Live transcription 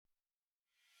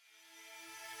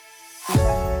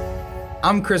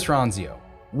I'm Chris Ronzio.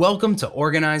 Welcome to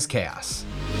Organized Chaos.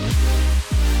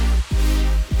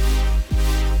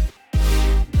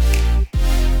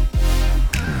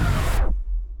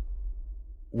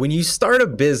 When you start a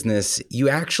business, you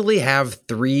actually have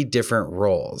three different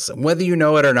roles. Whether you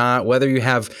know it or not, whether you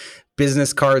have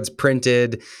business cards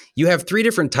printed, you have three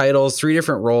different titles, three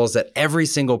different roles that every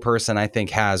single person I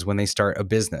think has when they start a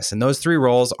business. And those three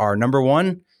roles are number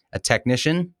one, a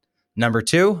technician, number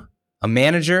two, a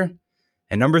manager,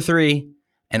 and number three,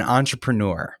 an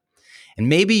entrepreneur. And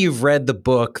maybe you've read the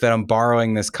book that I'm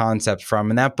borrowing this concept from,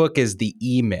 and that book is The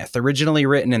E-Myth, originally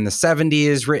written in the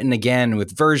 70s, written again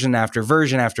with version after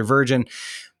version after version.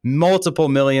 Multiple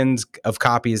millions of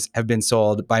copies have been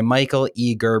sold by Michael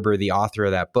E. Gerber, the author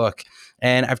of that book.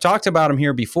 And I've talked about him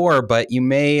here before, but you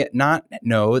may not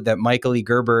know that Michael E.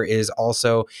 Gerber is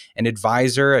also an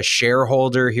advisor, a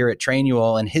shareholder here at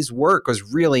Trainual, and his work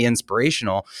was really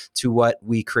inspirational to what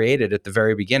we created at the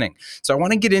very beginning. So I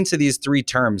want to get into these three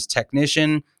terms,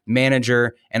 technician,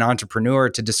 manager, and entrepreneur,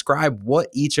 to describe what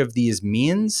each of these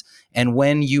means and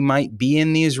when you might be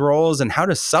in these roles and how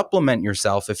to supplement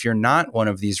yourself if you're not one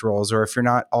of these roles or if you're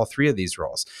not all three of these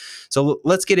roles. So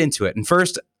let's get into it. And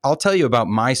first, I'll tell you about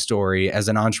my story as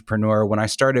an entrepreneur when I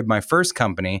started my first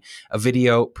company, a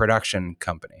video production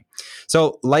company.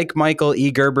 So like Michael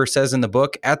E. Gerber says in the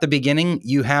book, at the beginning,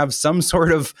 you have some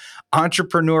sort of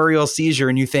entrepreneurial seizure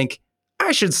and you think,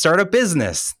 I should start a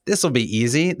business. This will be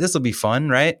easy. This will be fun,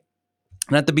 right?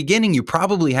 And at the beginning, you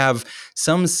probably have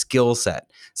some skill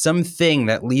set, something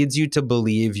that leads you to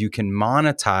believe you can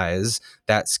monetize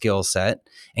that skill set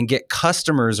and get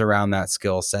customers around that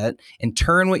skill set and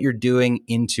turn what you're doing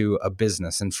into a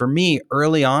business. And for me,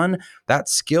 early on, that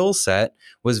skill set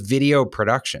was video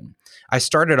production. I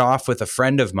started off with a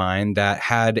friend of mine that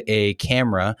had a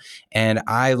camera, and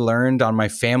I learned on my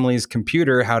family's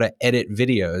computer how to edit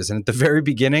videos. And at the very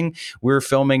beginning, we were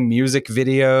filming music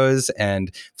videos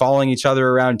and following each other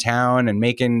around town and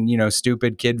making,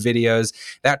 stupid kid videos.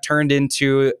 That turned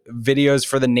into videos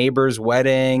for the neighbor's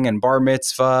wedding and bar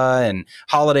mitzvah and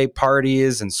holiday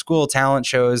parties and school talent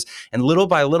shows. And little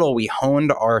by little, we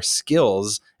honed our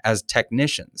skills as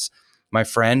technicians. My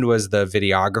friend was the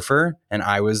videographer and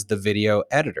I was the video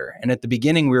editor. And at the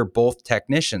beginning, we were both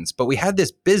technicians, but we had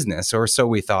this business, or so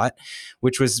we thought,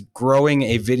 which was growing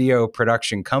a video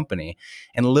production company.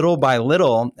 And little by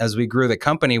little, as we grew the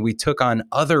company, we took on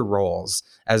other roles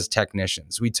as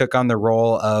technicians. We took on the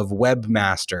role of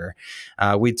webmaster.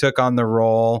 I took on the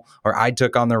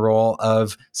role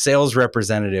of sales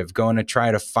representative, going to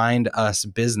try to find us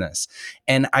business.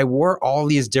 And I wore all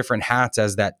these different hats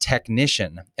as that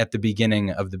technician at the beginning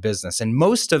of the business. And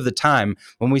most of the time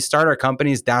when we start our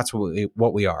companies, that's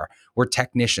what we are. We're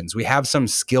technicians. We have some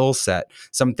skill set,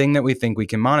 something that we think we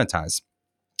can monetize.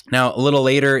 Now, a little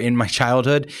later in my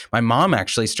childhood, my mom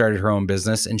actually started her own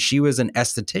business and she was an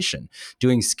esthetician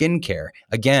doing skincare.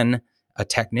 Again, a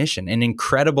technician, an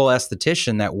incredible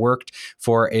esthetician that worked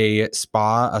for a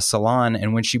spa, a salon.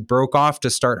 And when she broke off to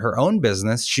start her own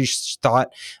business, she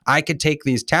thought, I could take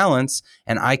these talents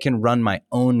and I can run my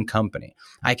own company.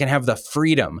 I can have the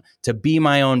freedom to be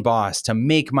my own boss, to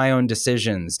make my own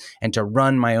decisions, and to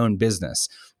run my own business.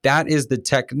 That is the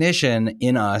technician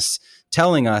in us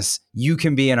telling us, you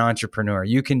can be an entrepreneur,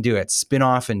 you can do it, spin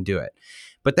off and do it.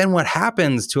 But then what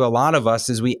happens to a lot of us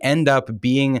is we end up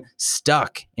being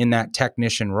stuck in that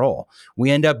technician role.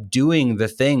 We end up doing the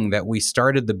thing that we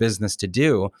started the business to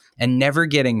do and never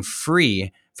getting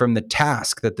free from the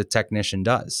task that the technician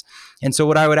does. And so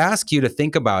what I would ask you to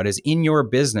think about is, in your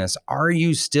business, are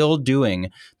you still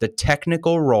doing the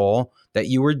technical role that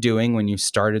you were doing when you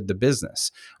started the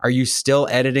business? Are you still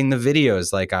editing the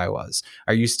videos like I was?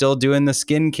 Are you still doing the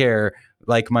skincare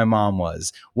like my mom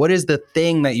was? What is the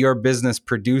thing that your business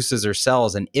produces or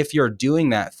sells? And if you're doing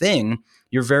that thing,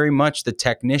 you're very much the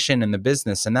technician in the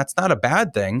business. And that's not a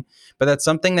bad thing, but that's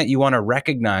something that you want to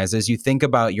recognize as you think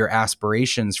about your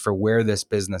aspirations for where this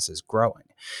business is growing.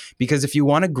 Because if you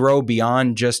want to grow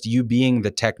beyond just you being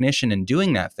the technician and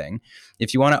doing that thing,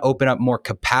 if you want to open up more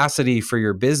capacity for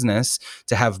your business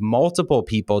to have multiple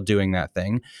people doing that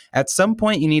thing, at some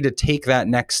point you need to take that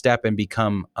next step and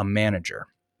become a manager.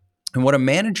 And what a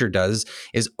manager does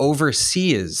is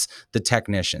oversees the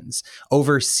technicians,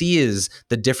 oversees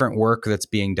the different work that's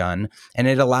being done, and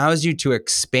it allows you to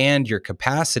expand your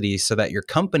capacity so that your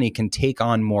company can take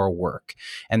on more work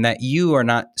and that you are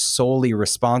not solely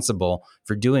responsible for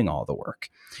for doing all the work.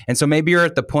 And so maybe you're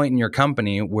at the point in your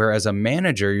company where as a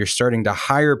manager, you're starting to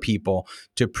hire people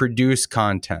to produce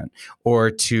content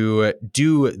or to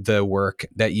do the work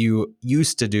that you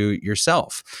used to do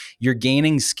yourself. You're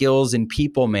gaining skills in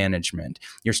people management.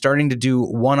 You're starting to do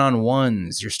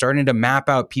one-on-ones. You're starting to map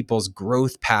out people's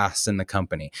growth paths in the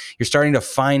company. You're starting to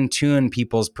fine-tune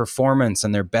people's performance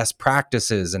and their best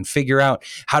practices and figure out,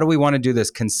 how do we want to do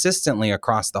this consistently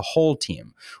across the whole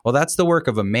team? Well, that's the work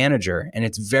of a manager, and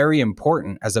it's very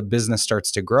important as a business starts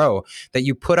to grow that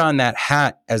you put on that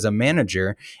hat as a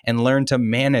manager and learn to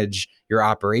manage your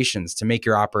operations, to make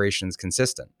your operations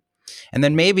consistent. And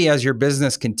then maybe as your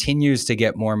business continues to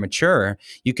get more mature,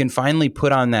 you can finally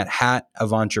put on that hat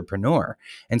of entrepreneur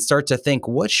and start to think,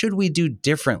 what should we do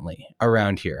differently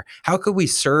around here? How could we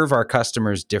serve our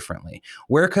customers differently?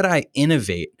 Where could I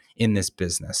innovate in this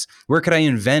business? Where could I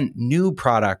invent new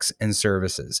products and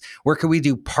services? Where could we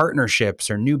do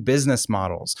partnerships or new business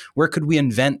models? Where could we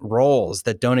invent roles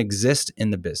that don't exist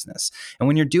in the business? And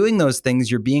when you're doing those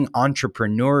things, you're being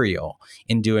entrepreneurial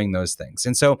in doing those things.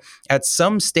 And so at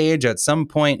some stage, at some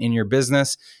point in your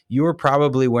business, you're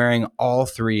probably wearing all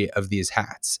three of these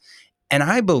hats. And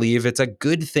I believe it's a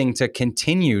good thing to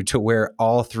continue to wear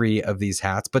all three of these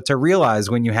hats, but to realize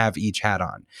when you have each hat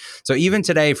on. So even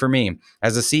today, for me,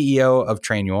 as a CEO of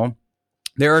Trainual,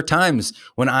 there are times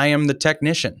when I am the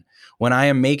technician, when I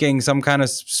am making some kind of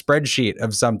spreadsheet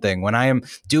of something, when I am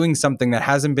doing something that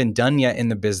hasn't been done yet in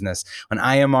the business, when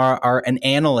I am an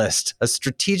analyst, a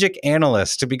strategic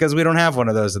analyst, because we don't have one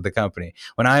of those at the company,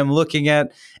 when I am looking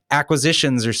at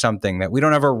acquisitions or something that we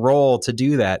don't have a role to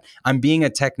do that, I'm being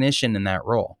a technician in that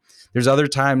role. There's other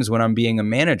times when I'm being a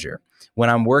manager, when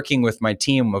I'm working with my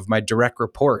team of my direct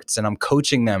reports and I'm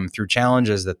coaching them through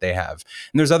challenges that they have.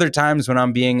 And there's other times when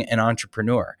I'm being an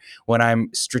entrepreneur, when I'm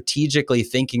strategically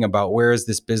thinking about where is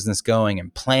this business going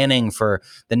and planning for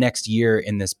the next year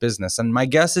in this business. And my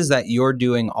guess is that you're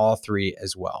doing all three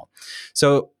as well.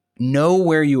 So know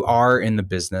where you are in the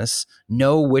business,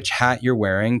 know which hat you're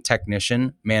wearing,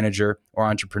 technician, manager, or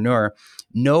entrepreneur.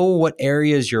 Know what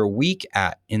areas you're weak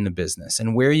at in the business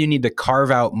and where you need to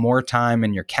carve out more time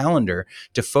in your calendar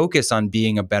to focus on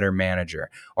being a better manager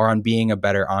or on being a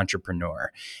better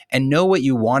entrepreneur. And know what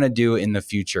you want to do in the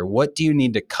future. What do you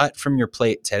need to cut from your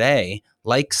plate today,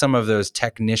 like some of those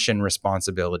technician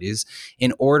responsibilities,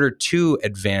 in order to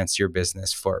advance your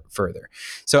business further?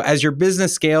 So as your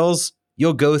business scales,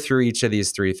 you'll go through each of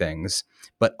these three things.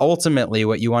 But ultimately,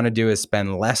 what you want to do is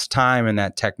spend less time in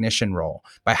that technician role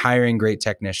by hiring great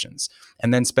technicians,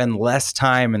 and then spend less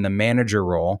time in the manager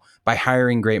role by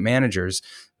hiring great managers,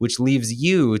 which leaves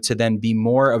you to then be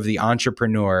more of the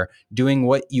entrepreneur doing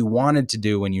what you wanted to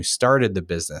do when you started the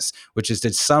business, which is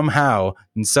to somehow,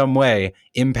 in some way,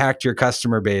 impact your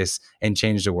customer base and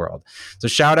change the world. So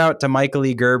shout out to Michael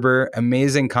E. Gerber,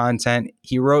 amazing content.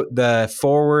 He wrote the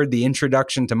foreword, the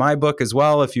introduction to my book as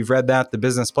well, if you've read that, The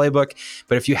Business Playbook.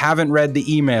 But if you haven't read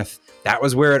The E-Myth, that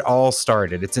was where it all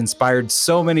started. It's inspired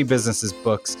so many businesses'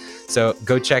 books. So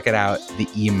go check it out, The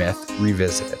E-Myth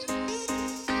Revisited.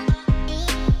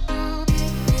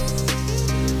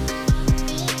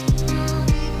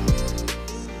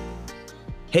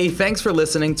 Hey, thanks for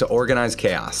listening to Organized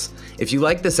Chaos. If you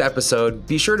like this episode,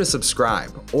 be sure to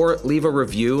subscribe or leave a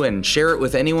review and share it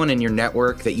with anyone in your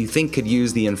network that you think could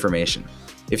use the information.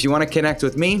 If you want to connect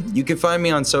with me, you can find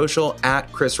me on social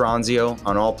at Chris Ronzio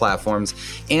on all platforms,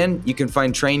 and you can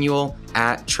find Trainual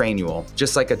at Trainual,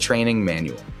 just like a training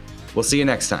manual. We'll see you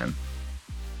next time.